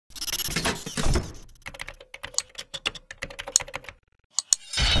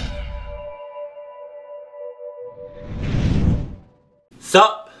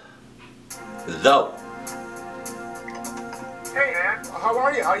Sup? Though. Hey man, how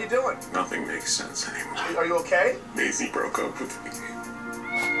are you? How you doing? Nothing makes sense anymore. Are you okay? Maisie broke up with me.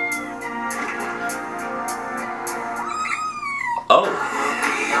 Oh.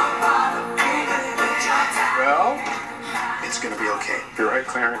 Well, it's gonna be okay. You're right,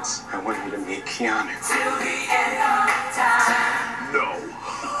 Clarence. I want you to meet Keanu. No.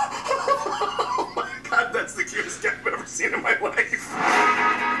 Oh my God, that's the cutest guy I've ever seen in my life.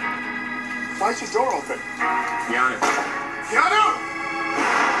 Why is your door open? Keanu. Keanu!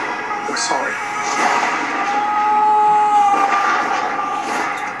 I'm sorry.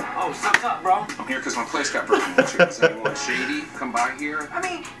 Oh, what's up, bro? I'm here because my place got broken into. Does anyone shady come by here? I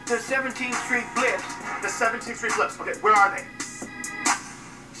mean, the 17th Street Blips. The 17th Street Blips. Okay, where are they?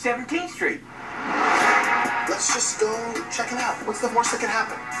 17th Street. Let's just go check it out. What's the worst that can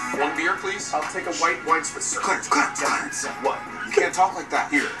happen? One beer, please? I'll take a white wine spritzer. Clarence. What? You can't talk like that.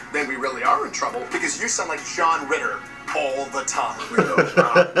 Here. Then we really are in trouble because you sound like John Ritter all the time.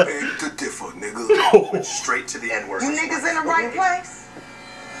 Beg to differ, nigga. Straight to the N-word. You niggas in the right place?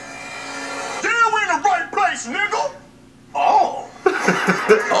 Yeah, we in the right place, nigga! Oh.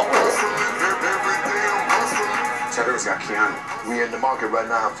 Cheddar's got Keanu. We in the market right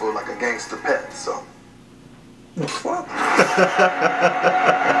now for like a gangster pet, so. The fuck? I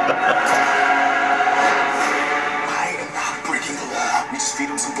am not breaking the law. We just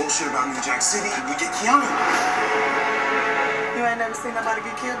feed him some bullshit about New Jack City and we get Keanu. You ain't never seen nobody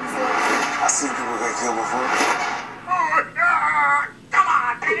get killed before? I seen people get killed before. Oh, God. Come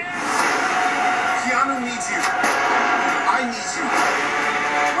on, man. Keanu needs you. I need you.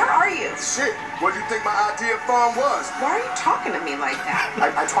 Where are you? Shit, what do you think my idea of fun was? Why are you talking to me like that?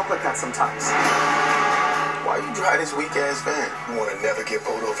 I talk like that sometimes. Why you drive this weak ass van? You wanna never get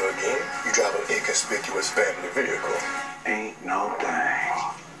pulled over again? You drive an inconspicuous family vehicle. Ain't no thing.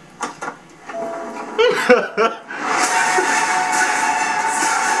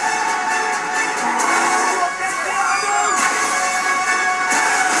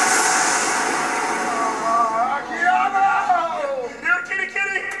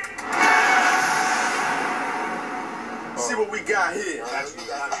 See what we got here.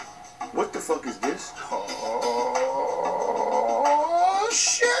 What the fuck is this? Oh,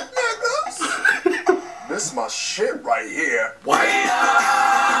 shit, niggas. This is my shit right here. What?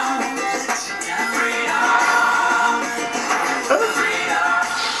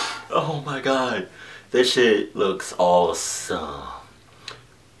 Oh my God. This shit looks awesome.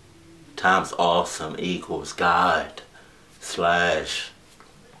 Times awesome equals God slash.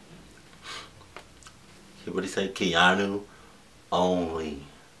 What do you say? Keanu only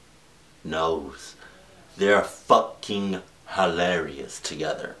knows. They're fucking hilarious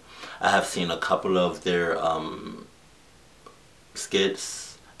together. I have seen a couple of their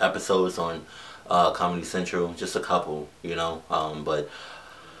skits, episodes on Comedy Central. Just a couple, you know. But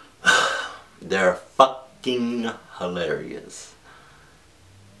they're fucking hilarious.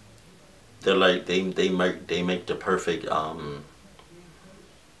 They're like they make the perfect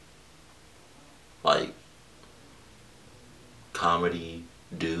like comedy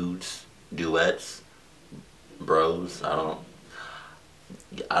dudes, duets, bros.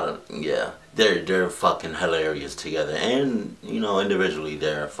 Yeah, they're fucking hilarious together, and you know individually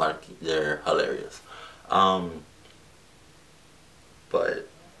they're hilarious. But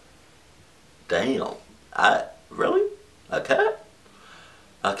damn, really a cat.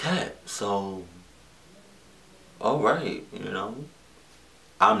 So all right, you know,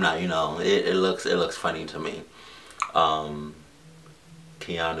 I'm not, you know, it looks funny to me.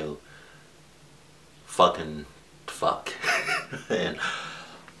 Keanu fuck. And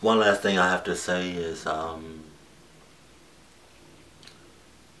one last thing I have to say is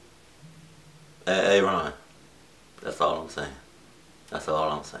hey Ron, that's all I'm saying.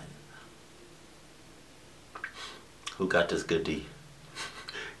 Who got this good D?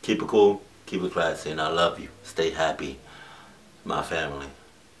 Keep it cool, keep it classy, and I love you. Stay happy, my family.